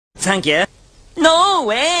Thank you. No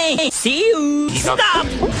way! See you! Stop!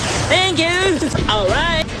 Thank you!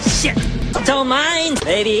 Alright! Shit! Don't mind,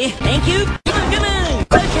 baby! Thank you! Come on!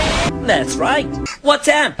 Okay! That's right! What's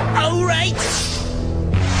up? Alright!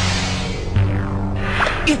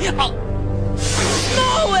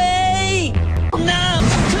 No way! No!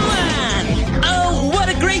 Come on! Oh, what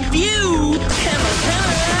a great view! Come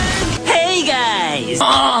on! Hey guys!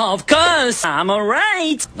 Oh, of course! I'm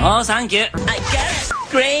alright! Oh, thank you! I got it!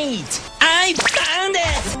 Great! I found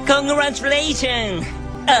it! Congratulations!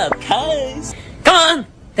 Of course! Come on!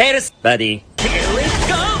 Tails, buddy! Here we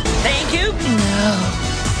go! Thank you! No,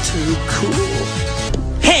 too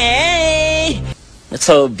cool! Hey!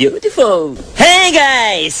 So beautiful! Hey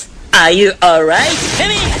guys! Are you alright?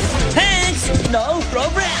 Come in! Thanks! No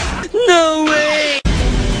problem! No way!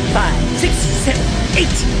 5, 6, 7,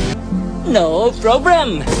 8! No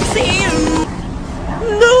problem! See you!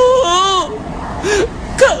 No!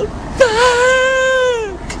 Come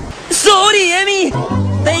back! Sorry, Emmy!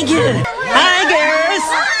 Thank you! Hi, girls!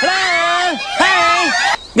 Hello!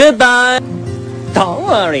 Hi! Goodbye! Don't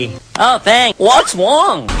worry. Oh, thanks. What's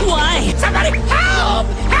wrong? Why? Somebody help!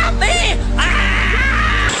 Help me!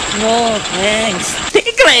 Ah! No, thanks.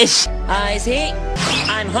 English! I see.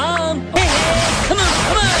 I'm home. Hey, hey, come on,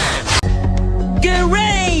 come on!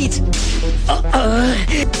 Great!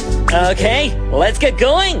 Okay, let's get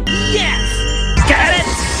going. Yes! Got it!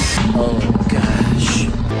 Oh, gosh.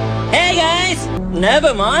 Hey, guys!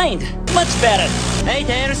 Never mind. Much better. Hey,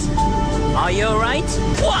 Tails. Are you alright?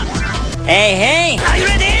 What? Hey, hey! Are you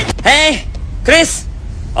ready? Hey, Chris!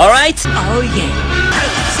 Alright? Oh, yeah.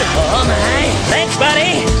 Oh, my. Thanks,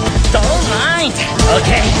 buddy. Don't mind.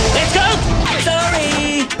 Okay, let's go!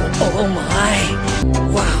 Sorry! Oh, my.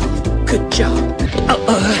 Wow, good job.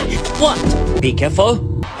 What? Be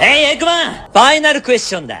careful. Hey, Eggman! Final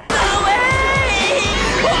question da. No way!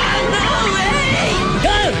 Oh, no way!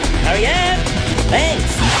 Go! Hurry up!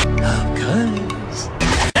 Thanks. Of course.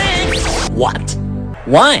 Thanks! What?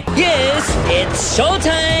 Why? Yes, it's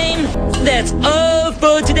showtime! That's all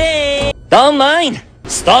for today! Don't mind!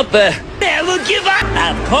 Stop! Never give up!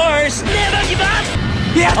 Of course! Never give up!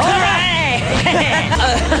 Yeah! Alright!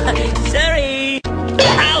 Sorry!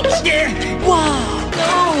 Ouch! Wow!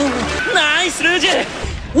 Oh! Nice, Luigi!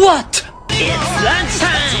 What? It's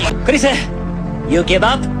lunchtime! Chris, you give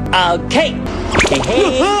up? Okay! Hey,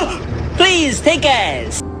 hey! Please take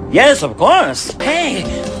us! Yes, of course! Hey!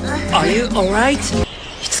 Are you alright?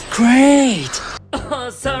 It's great! Oh,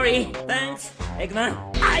 sorry. Thanks, Eggman.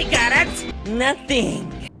 I got it!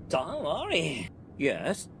 Nothing. Don't worry.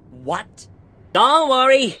 Yes? What? Don't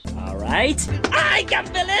worry. Alright? I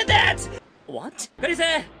can't believe it! What? Chris,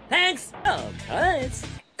 thanks! Of course.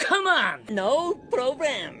 Come on! No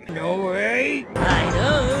problem. No way! I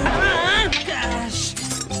know. Gosh!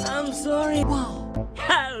 I'm sorry. Whoa.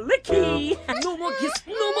 How lucky! No more kiss,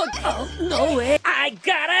 no more. Oh, no way! I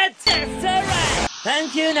got it! That's alright!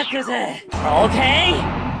 Thank you, Knuckles. Okay?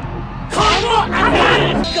 Come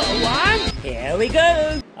on! Go on! Here we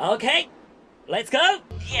go! Okay, let's go!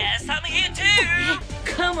 Yes, I'm here too!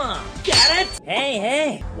 Come on! Got it? Hey,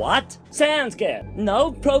 hey! What? Sounds good.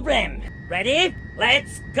 No problem. Ready?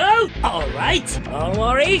 Let's go! Alright! Don't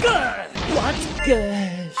worry. Good! What?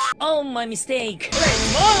 Gosh! Oh, my mistake.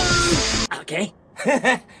 Let's move! Okay.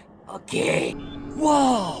 Okay.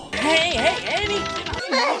 Whoa! Hey, hey, Amy!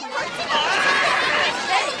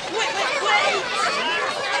 Hey, wait!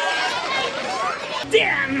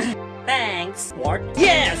 Damn! Thanks. What?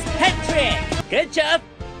 Yes, hat trick! Good job!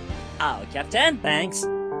 Oh, Captain, thanks.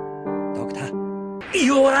 Doctor,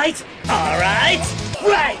 you alright? Alright!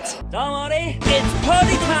 Right! Don't worry, it's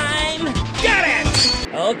party time! Got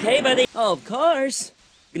it! Okay, buddy. Of course.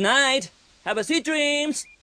 Good night. Have a sweet dreams.